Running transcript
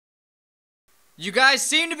You guys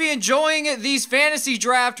seem to be enjoying these fantasy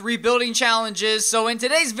draft rebuilding challenges, so in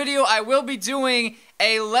today's video I will be doing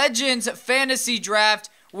a Legends fantasy draft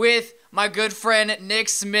with my good friend Nick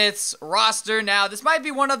Smith's roster. Now, this might be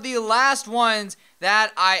one of the last ones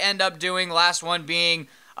that I end up doing, last one being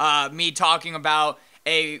me talking about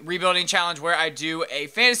a rebuilding challenge where I do a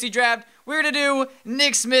fantasy draft. We're going to do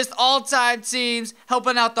Nick Smith's all-time teams,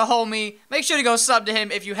 helping out the homie. Make sure to go sub to him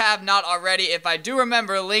if you have not already. If I do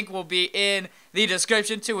remember, a link will be in the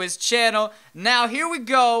description to his channel. Now, here we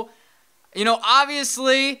go.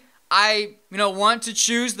 Obviously, I, want to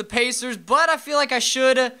choose the Pacers, but I feel like I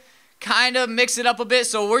should kind of mix it up a bit.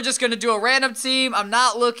 So we're just going to do a random team. I'm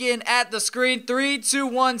not looking at the screen. 3, 2,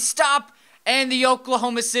 1, stop. And the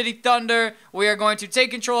Oklahoma City Thunder, we are going to take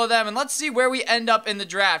control of them, and let's see where we end up in the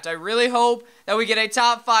draft. I really hope that we get a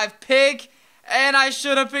top 5 pick, and I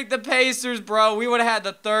should have picked the Pacers, bro. We would have had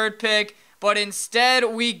the 3rd pick, but instead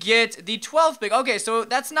we get the 12th pick. Okay, so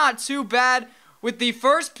that's not too bad. With the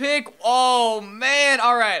 1st pick, oh, man,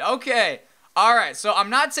 all right, okay. All right, so I'm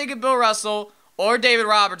not taking Bill Russell or David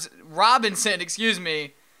Robinson, excuse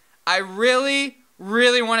me. I really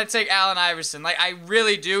want to take Allen Iverson. Like, I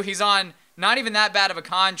really do. He's on not even that bad of a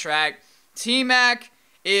contract. T-Mac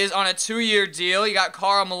is on a 2-year deal. You got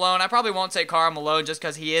Karl Malone. I probably won't take Karl Malone just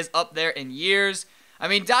because he is up there in years. I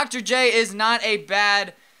mean, Dr. J is not a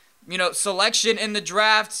bad, selection in the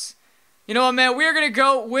drafts. You know what, man? We're going to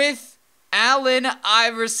go with Allen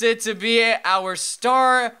Iverson to be our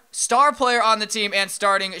star player on the team and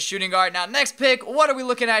starting shooting guard. Now, next pick, what are we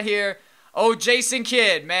looking at here? Oh, Jason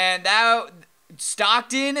Kidd, man.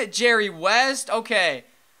 Stockton, Jerry West. Okay.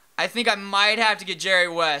 I think I might have to get Jerry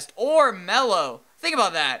West or Melo. Think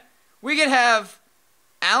about that. We could have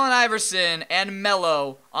Allen Iverson and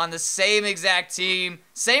Melo on the same exact team.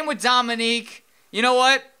 Same with Dominique. You know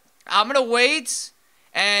what? I'm going to wait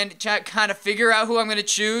and kind of figure out who I'm going to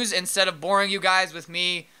choose instead of boring you guys with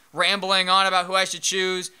me rambling on about who I should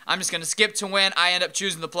choose. I'm just going to skip to when I end up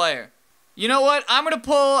choosing the player. You know what? I'm going to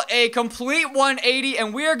pull a complete 180,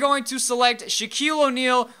 and we are going to select Shaquille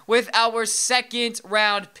O'Neal with our 2nd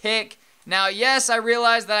round pick. Now, yes, I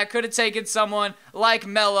realize that I could have taken someone like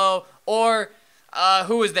Melo or,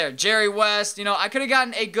 who was there? Jerry West. I could have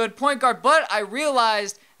gotten a good point guard, but I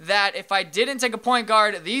realized that if I didn't take a point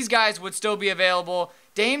guard, these guys would still be available.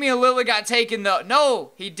 Damian Lillard got taken, though.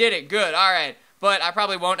 No, he didn't. Good. All right. But I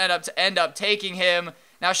probably won't end up taking him.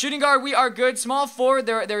 Now, shooting guard, we are good. Small forward,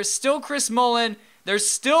 there's still Chris Mullin. There's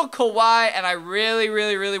still Kawhi, and I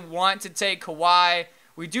really want to take Kawhi.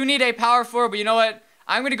 We do need a power forward, but you know what?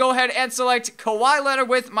 I'm going to go ahead and select Kawhi Leonard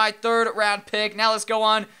with my 3rd round pick. Now, let's go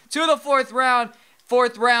on to the 4th round.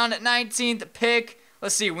 4th round, 19th pick.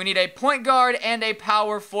 Let's see. We need a point guard and a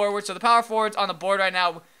power forward. So, the power forward's on the board right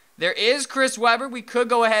now. There is Chris Webber. We could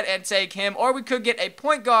go ahead and take him, or we could get a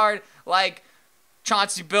point guard like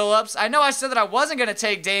Chauncey Billups. I know I said that I wasn't going to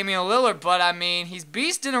take Damian Lillard, but I mean, he's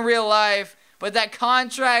beast in real life, but that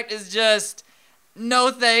contract is just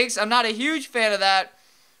no thanks. I'm not a huge fan of that.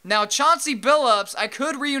 Now, Chauncey Billups, I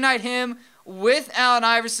could reunite him with Allen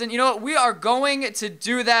Iverson. You know what? We are going to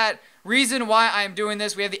do that. Reason why I'm doing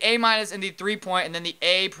this, we have the A- in the 3-point and then the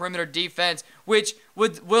A perimeter defense, which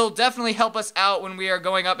will definitely help us out when we are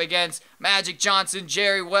going up against Magic Johnson,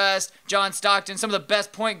 Jerry West, John Stockton, some of the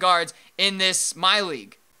best point guards in my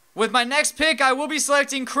league. With my next pick, I will be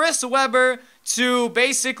selecting Chris Webber to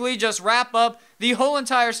basically just wrap up the whole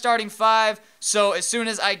entire starting 5. So as soon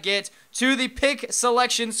as I get to the pick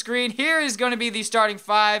selection screen, here is going to be the starting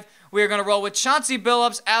 5. We are going to roll with Chauncey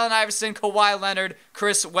Billups, Allen Iverson, Kawhi Leonard,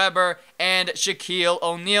 Chris Webber, and Shaquille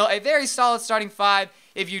O'Neal. A very solid starting 5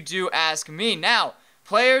 if you do ask me. Now,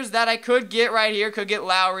 players that I could get right here, could get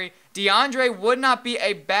Lowry. DeAndre would not be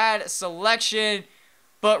a bad selection,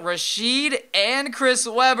 but Rashid and Chris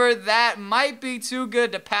Webber, that might be too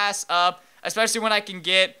good to pass up, especially when I can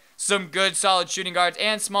get some good solid shooting guards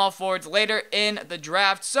and small forwards later in the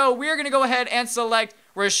draft. So we're going to go ahead and select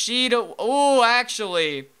Rashid. Oh,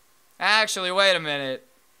 actually, wait a minute.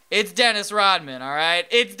 It's Dennis Rodman, all right?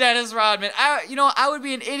 It's Dennis Rodman. I would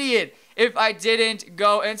be an idiot if I didn't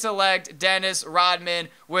go and select Dennis Rodman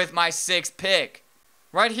with my 6th pick.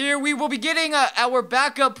 Right here, we will be getting our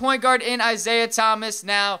backup point guard in Isaiah Thomas.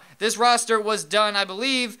 Now, this roster was done, I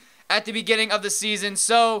believe, at the beginning of the season,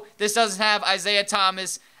 so this doesn't have Isaiah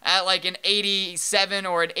Thomas at like an 87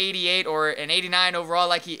 or an 88 or an 89 overall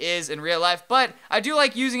like he is in real life, but I do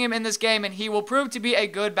like using him in this game, and he will prove to be a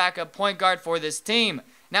good backup point guard for this team.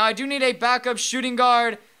 Now, I do need a backup shooting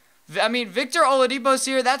guard. I mean, Victor Oladipo's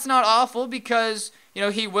here. That's not awful because,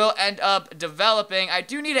 he will end up developing. I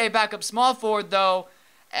do need a backup small forward, though,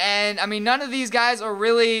 and, I mean, none of these guys are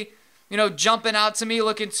really jumping out to me,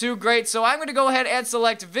 looking too great. So I'm going to go ahead and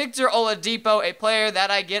select Victor Oladipo, a player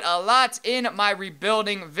that I get a lot in my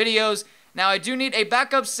rebuilding videos. Now, I do need a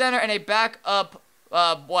backup center and a backup,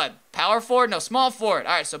 power forward? No, small forward.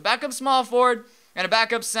 All right, so backup small forward and a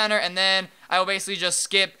backup center, and then I will basically just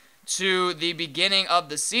skip to the beginning of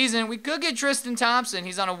the season. We could get Tristan Thompson.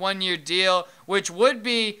 He's on a one-year deal, which would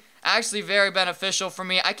be actually very beneficial for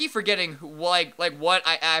me. I keep forgetting what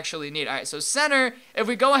I actually need. All right, so center, if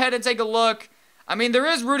we go ahead and take a look, I mean, there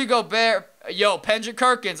is Rudy Gobert. Pendrick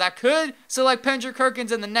Perkins. I could select Pendrick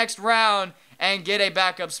Perkins in the next round and get a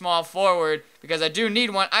backup small forward because I do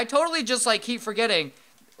need one. I totally just keep forgetting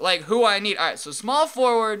who I need. All right, so small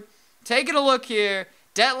forward, taking a look here.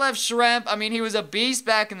 Detlef Schrempf, I mean, he was a beast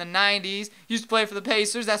back in the 90s. Used to play for the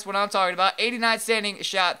Pacers. That's what I'm talking about. 89 standing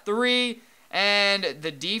shot 3. And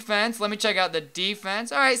the defense, let me check out the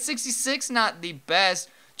defense. All right, 66, not the best.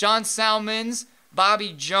 John Salmons,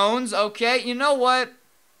 Bobby Jones. Okay, you know what?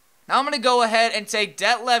 I'm going to go ahead and take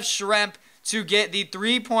Detlef Schrempf to get the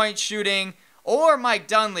three-point shooting, or Mike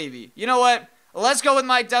Dunleavy. You know what? Let's go with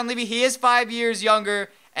Mike Dunleavy. He is 5 years younger,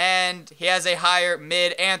 and he has a higher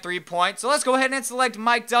mid and three-point. So let's go ahead and select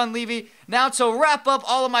Mike Dunleavy. Now to wrap up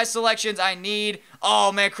all of my selections, I need...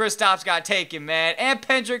 Oh, man, Kristaps got taken, man. And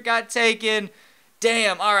Pendrick got taken.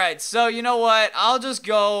 Damn. All right, so you know what? I'll just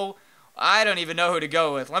go... I don't even know who to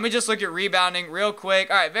go with. Let me just look at rebounding real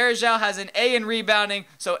quick. All right, Varejao has an A in rebounding.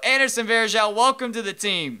 So Anderson Varejao, welcome to the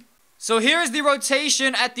team. So here's the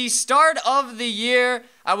rotation at the start of the year.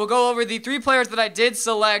 I will go over the 3 players that I did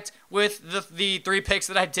select with the 3 picks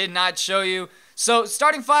that I did not show you. So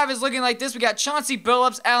starting 5 is looking like this. We got Chauncey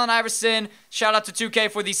Billups, Allen Iverson. Shout out to 2K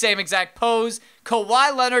for the same exact pose.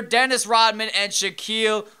 Kawhi Leonard, Dennis Rodman, and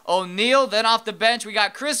Shaquille O'Neal. Then off the bench, we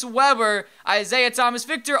got Chris Webber, Isaiah Thomas,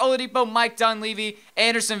 Victor Oladipo, Mike Dunleavy,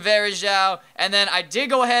 Anderson Varejao. And then I did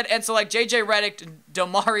go ahead and select JJ Redick,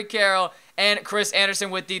 Damari Carroll, and Chris Anderson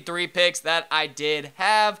with the 3 picks that I did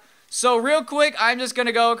have. So real quick, I'm just going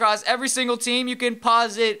to go across every single team. You can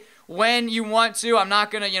pause it when you want to. I'm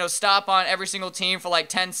not going to, stop on every single team for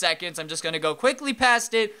 10 seconds. I'm just going to go quickly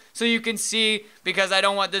past it so you can see, because I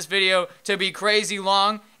don't want this video to be crazy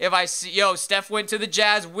long. If I see, Steph went to the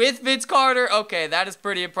Jazz with Vince Carter. Okay, that is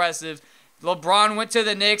pretty impressive. LeBron went to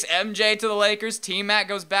the Knicks, MJ to the Lakers, T-Mac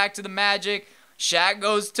goes back to the Magic, Shaq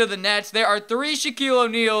goes to the Nets. There are 3 Shaquille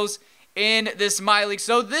O'Neals in this My League,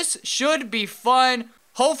 so this should be fun.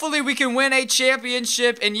 Hopefully we can win a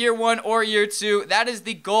championship in year 1 or year 2. That is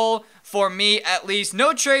the goal for me, at least.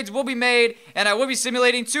 No trades will be made, and I will be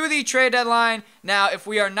simulating to the trade deadline. Now, if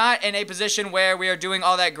we are not in a position where we are doing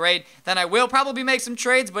all that great, then I will probably make some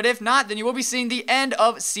trades, but if not, then you will be seeing the end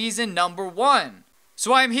of season number 1.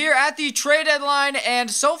 So I'm here at the trade deadline,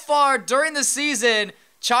 and so far during the season,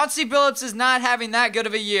 Chauncey Billups is not having that good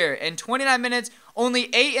of a year. In 29 minutes, only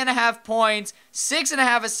 8.5 points,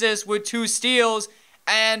 6.5 assists with 2 steals.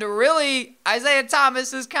 And really, Isaiah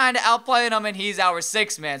Thomas is kind of outplaying him, and he's our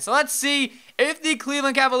 6th man. So let's see if the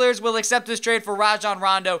Cleveland Cavaliers will accept this trade for Rajon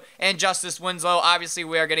Rondo and Justice Winslow. Obviously,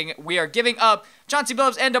 we are giving up Chauncey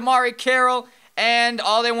Billups and Damari Carroll, and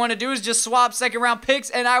all they want to do is just swap second-round picks,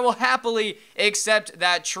 and I will happily accept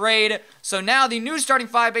that trade. So now the new starting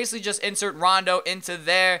 5, basically just insert Rondo into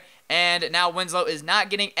there. And now Winslow is not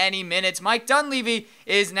getting any minutes. Mike Dunleavy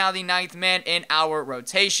is now the 9th man in our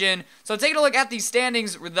rotation. So taking a look at the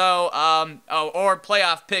standings, though, or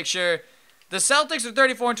playoff picture, the Celtics are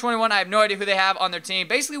 34-21. I have no idea who they have on their team.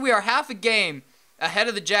 Basically, we are half a game ahead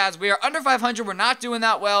of the Jazz. We are under 500. We're not doing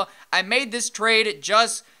that well. I made this trade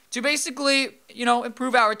just to basically,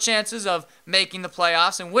 improve our chances of making the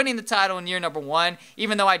playoffs and winning the title in year number 1,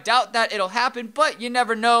 even though I doubt that it'll happen, but you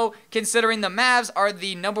never know, considering the Mavs are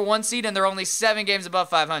the number 1 seed and they're only 7 games above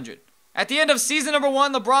 500. At the end of season number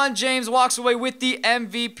 1, LeBron James walks away with the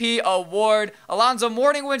MVP award. Alonzo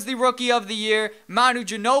Mourning wins the Rookie of the Year. Manu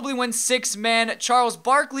Ginobili wins 6th man. Charles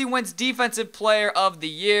Barkley wins Defensive Player of the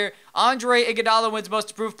Year. Andre Iguodala wins Most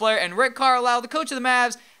Improved Player. And Rick Carlisle, the coach of the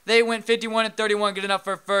Mavs, they went 51-31, good enough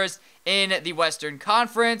for first in the Western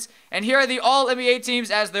Conference. And here are the All-NBA teams,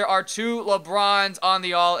 as there are 2 LeBrons on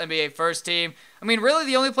the All-NBA first team. I mean, really,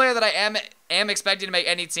 the only player that I am expecting to make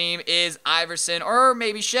any team is Iverson or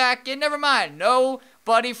maybe Shaq. And never mind,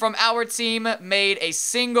 nobody from our team made a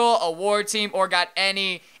single award team or got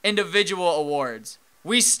any individual awards.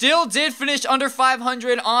 We still did finish under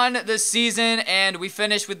 500 on the season, and we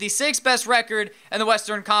finished with the 6th best record in the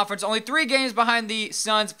Western Conference, only 3 games behind the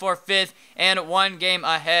Suns for 5th and 1 game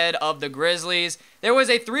ahead of the Grizzlies. There was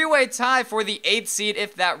a 3-way tie for the 8th seed,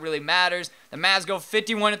 if that really matters. The Mavs go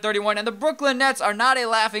 51-31, and the Brooklyn Nets are not a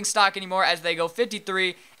laughing stock anymore as they go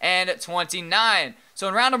 53-29. So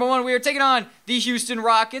in round number 1, we are taking on the Houston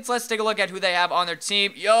Rockets. Let's take a look at who they have on their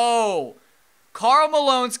team. Yo! Karl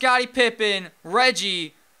Malone, Scottie Pippen,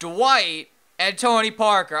 Reggie, Dwight, and Tony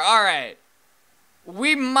Parker. Alright.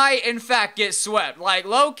 We might, in fact, get swept. Like,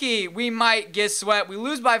 low-key, we might get swept. We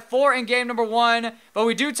lose by 4 in game number 1, but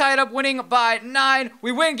we do tie it up winning by 9.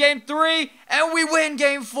 We win game 3, and we win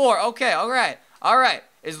game 4. Okay, alright. Alright.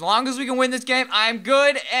 As long as we can win this game, I'm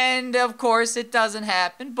good, and of course, it doesn't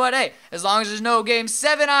happen, but hey, as long as there's no game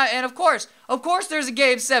 7, and of course there's a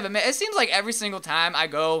game 7, man. It seems like every single time I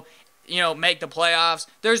go, make the playoffs,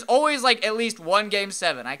 there's always like at least one game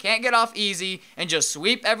 7. I can't get off easy and just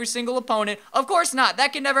sweep every single opponent. Of course not.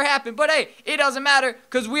 That can never happen. But hey, it doesn't matter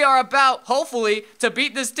because we are about, hopefully, to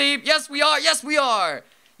beat this team. Yes, we are. Yes, we are.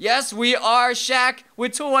 Yes, we are. Shaq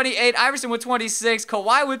with 28, Iverson with 26,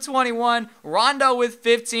 Kawhi with 21, Rondo with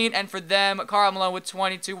 15, and for them, Karl Malone with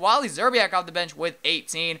 22, Wally Szczerbiak off the bench with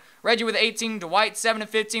 18, Reggie with 18, Dwight 7 and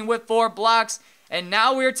 15 with 4 blocks, and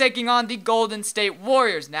now we're taking on the Golden State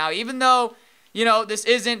Warriors. Now, even though, this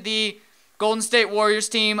isn't the Golden State Warriors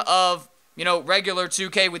team of, regular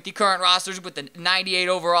 2K with the current rosters with the 98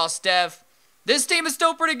 overall Steph, this team is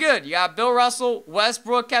still pretty good. You got Bill Russell,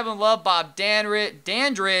 Westbrook, Kevin Love, Bob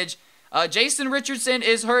Dandridge. Jason Richardson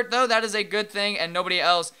is hurt, though. That is a good thing, and nobody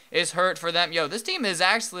else is hurt for them. Yo, this team is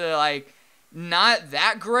actually, not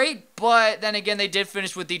that great, but then again, they did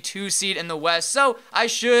finish with the 2 seed in the West, so I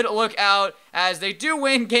should look out as they do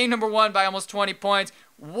win game number 1 by almost 20 points.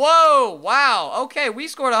 Whoa, wow, okay, we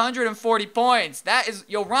scored 140 points. That is,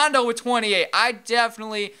 Rondo with 28. I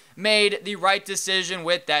definitely made the right decision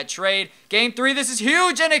with that trade. Game 3, this is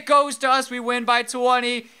huge, and it goes to us. We win by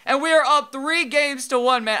 20, and we are up 3 games to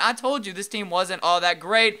 1, man. I told you this team wasn't all that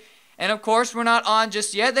great, and of course, we're not on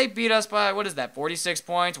just yet. They beat us by, 46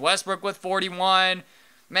 points. Westbrook with 41.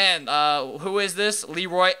 Man, who is this?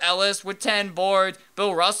 Leroy Ellis with 10 boards.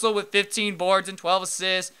 Bill Russell with 15 boards and 12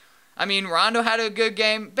 assists. I mean, Rondo had a good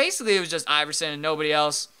game. Basically, it was just Iverson and nobody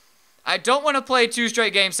else. I don't want to play 2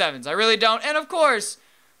 straight Game 7s. I really don't. And, of course,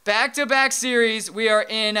 back-to-back series, we are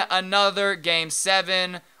in another Game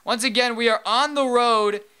 7. Once again, we are on the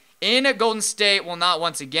road in Golden State. Well, not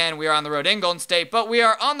once again. We are on the road in Golden State. But we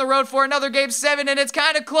are on the road for another Game 7, and it's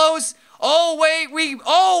kind of close. Oh, wait.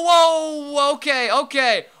 Whoa.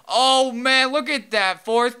 Okay. Oh, man, look at that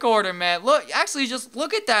 4th quarter, man. Actually, just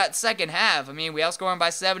look at that second half. I mean, we outscored by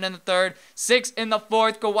 7 in the 3rd, 6 in the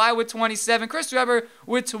 4th. Kawhi with 27, Chris Webber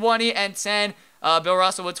with 20 and 10. Bill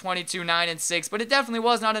Russell with 22, 9 and 6. But it definitely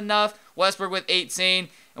was not enough. Westbrook with 18.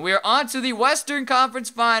 And we are on to the Western Conference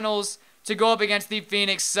Finals to go up against the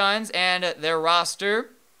Phoenix Suns and their roster.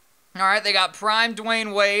 All right, they got prime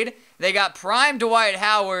Dwayne Wade. They got prime Dwight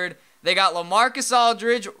Howard. They got LaMarcus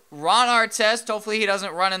Aldridge, Ron Artest. Hopefully he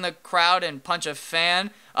doesn't run in the crowd and punch a fan.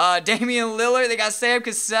 Damian Lillard. They got Sam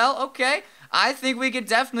Cassell. Okay, I think we could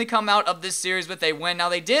definitely come out of this series with a win. Now,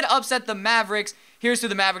 they did upset the Mavericks. Here's who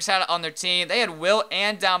the Mavericks had on their team. They had Will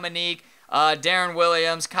and Dominique, Darren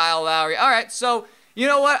Williams, Kyle Lowry. All right, so you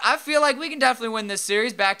know what? I feel like we can definitely win this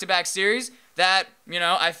series, back-to-back series. That,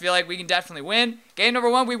 I feel like we can definitely win. Game number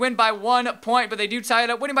 1, we win by 1 point, but they do tie it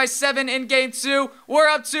up, winning by 7 in game 2. We're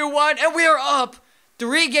up 2-1, and we are up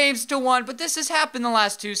 3 games to 1, but this has happened the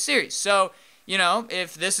last 2 series. So,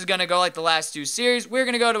 if this is going to go like the last 2 series, we're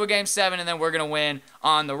going to go to a game 7, and then we're going to win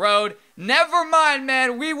on the road. Never mind,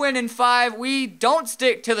 man. We win in 5. We don't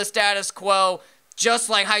stick to the status quo, just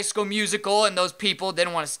like High School Musical, and those people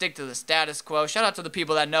didn't want to stick to the status quo. Shout out to the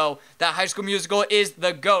people that know that High School Musical is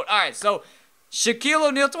the GOAT. All right, so Shaquille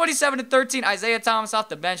O'Neal, 27 and 13. Isaiah Thomas off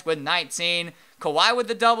the bench with 19. Kawhi with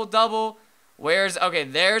the double-double. There's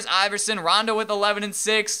Iverson. Rondo with 11 and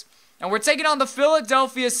 6. And we're taking on the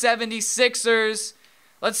Philadelphia 76ers.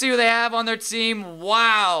 Let's see who they have on their team.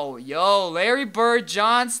 Wow. Yo, Larry Bird,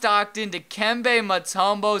 John Stockton, Dikembe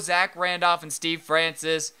Mutombo, Zach Randolph, and Steve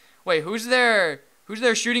Francis. Wait, who's their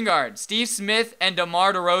shooting guard? Steve Smith and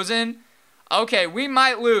DeMar DeRozan? Okay, we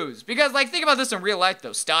might lose. Because, think about this in real life,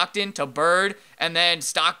 though. Stockton to Bird, and then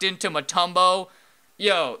Stockton to Mutombo.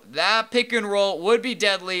 Yo, that pick and roll would be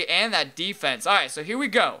deadly, and that defense. All right, so here we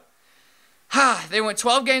go. They went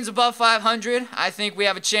 12 games above 500. I think we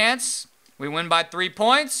have a chance. We win by 3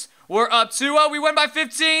 points. We're up 2-0. We win by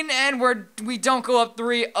 15, and we don't go up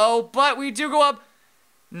 3-0, but we do go up.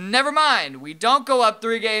 Never mind. We don't go up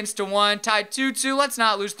 3 games to 1. Tied 2-2. Let's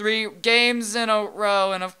not lose 3 games in a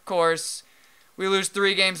row, and of course, we lose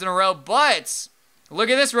 3 games in a row, but look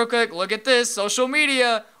at this real quick. Look at this. Social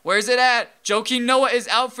media. Where's it at? Joakim Noah is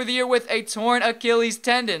out for the year with a torn Achilles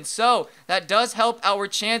tendon. So that does help our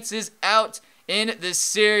chances out in this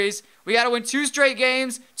series. We got to win 2 straight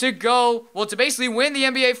games to go, well, to basically win the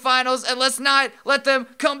NBA Finals, and let's not let them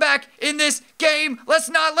come back in this game. Let's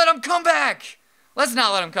not let them come back. Let's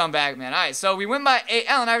not let them come back, man. All right, so we win by 8.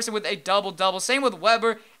 Allen Iverson with a double-double. Same with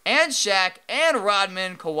Weber and Shaq and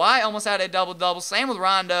Rodman. Kawhi almost had a double-double. Same with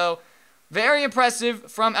Rondo. Very impressive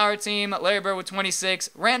from our team. Larry Bird with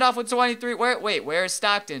 26. Randolph with 23. Where is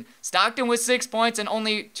Stockton? Stockton with 6 points and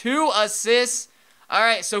only 2 assists. All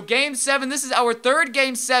right, so Game 7. This is our 3rd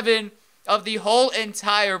Game 7 of the whole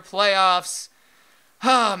entire playoffs.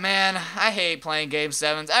 Oh, man, I hate playing Game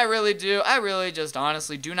 7s. I really do. I really just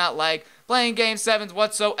honestly do not like playing Game 7s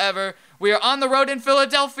whatsoever. We are on the road in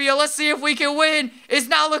Philadelphia. Let's see if we can win. It's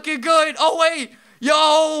not looking good. Oh, wait.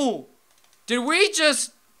 Yo. Did we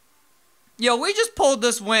just... Yo, we just pulled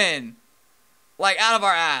this win, like, out of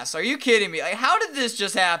our ass. Are you kidding me? Like, how did this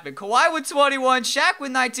just happen? Kawhi with 21, Shaq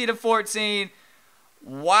with 19 and 14.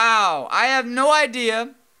 Wow. I have no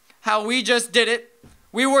idea how we just did it.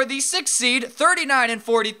 We were the 6th seed, 39 and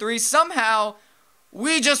 43. Somehow,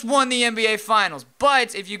 we just won the NBA Finals.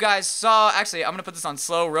 But if you guys saw, actually, I'm going to put this on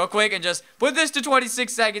slow real quick and just put this to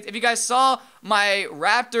 26 seconds. If you guys saw my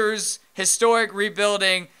Raptors historic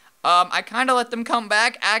rebuilding, I kind of let them come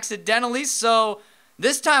back accidentally, so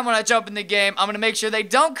this time when I jump in the game, I'm going to make sure they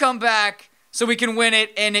don't come back so we can win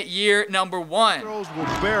it in year number 1. Will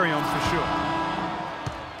bury them for sure.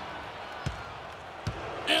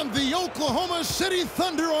 And the Oklahoma City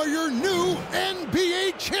Thunder are your new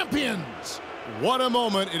NBA champions. What a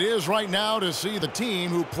moment it is right now to see the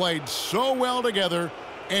team who played so well together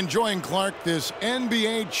enjoying, Clark, this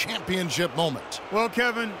NBA championship moment. Well,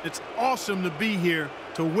 Kevin, it's awesome to be here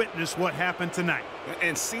to witness what happened tonight.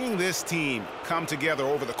 And seeing this team come together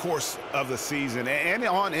over the course of the season and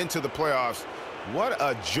on into the playoffs, what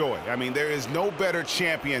a joy. I mean, there is no better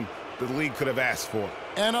champion the league could have asked for.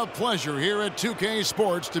 And a pleasure here at 2K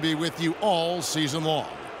Sports to be with you all season long.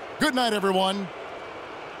 Good night, everyone.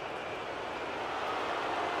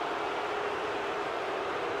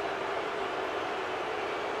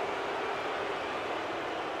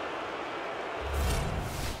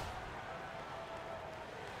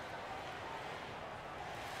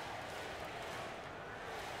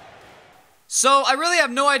 So, I really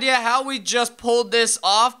have no idea how we just pulled this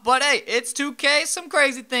off, but hey, it's 2K, some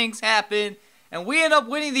crazy things happen, and we end up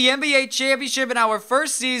winning the NBA championship in our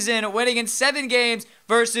first season, winning in 7 games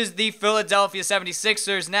versus the Philadelphia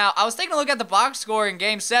 76ers. Now, I was taking a look at the box score in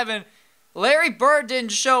Game 7. Larry Bird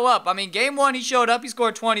didn't show up. I mean, Game 1, he showed up, he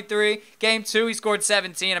scored 23. Game 2, he scored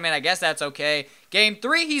 17. I mean, I guess that's okay. Game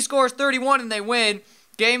 3, he scores 31 and they win.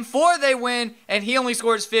 Game 4, they win, and he only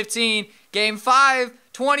scores 15. Game 5,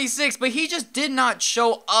 26, but he just did not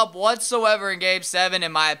show up whatsoever in Game 7,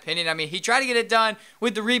 in my opinion. I mean, he tried to get it done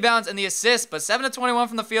with the rebounds and the assists, but 7 of 21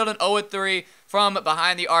 from the field and 0 of 3 from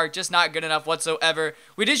behind the arc, just not good enough whatsoever.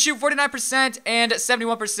 We did shoot 49% and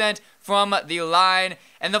 71% from the line.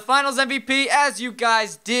 And the Finals MVP, as you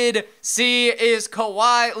guys did see, is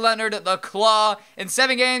Kawhi Leonard, the Claw. In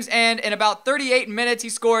 7 games and in about 38 minutes, he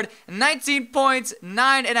scored 19 points,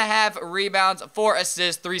 9.5 rebounds, 4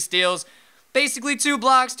 assists, 3 steals. Basically 2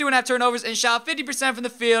 blocks, 2.5 turnovers, and shot 50% from the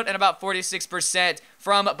field and about 46%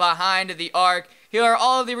 from behind the arc. Here are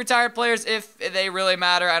all of the retired players, if they really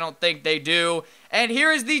matter. I don't think they do. And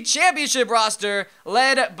here is the championship roster,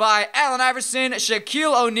 led by Allen Iverson,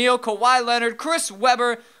 Shaquille O'Neal, Kawhi Leonard, Chris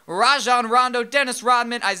Webber, Rajon Rondo, Dennis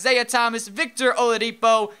Rodman, Isaiah Thomas, Victor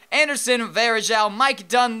Oladipo, Anderson Varejao, Mike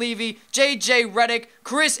Dunleavy, J.J. Redick,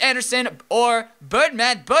 Chris Anderson, or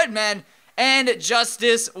Birdman, and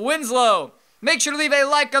Justice Winslow. Make sure to leave a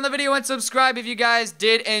like on the video and subscribe if you guys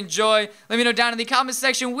did enjoy. Let me know down in the comment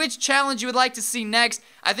section which challenge you would like to see next.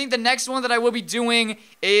 I think the next one that I will be doing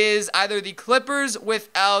is either the Clippers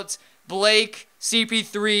without Blake,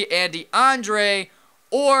 CP3, and DeAndre,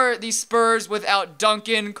 or the Spurs without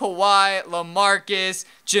Duncan, Kawhi, LaMarcus,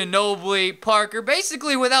 Ginobili, Parker,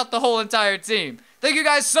 basically without the whole entire team. Thank you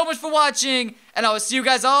guys so much for watching, and I will see you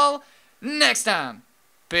guys all next time.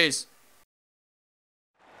 Peace.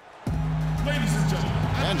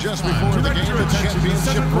 And just before the game, the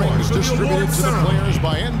championship ring is distributed to the players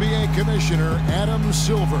by NBA Commissioner Adam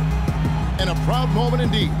Silver. And a proud moment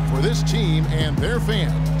indeed for this team and their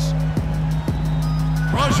fans.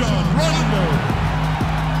 Rajon Rondo.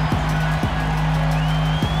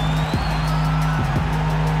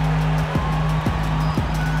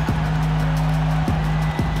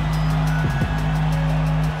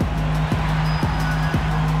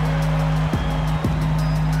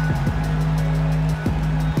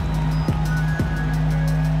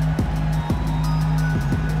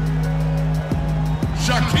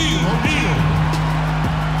 Shaquille O'Neal.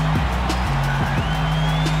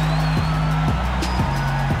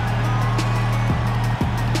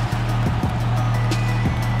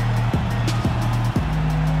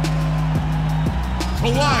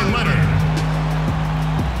 Kawhi Leonard.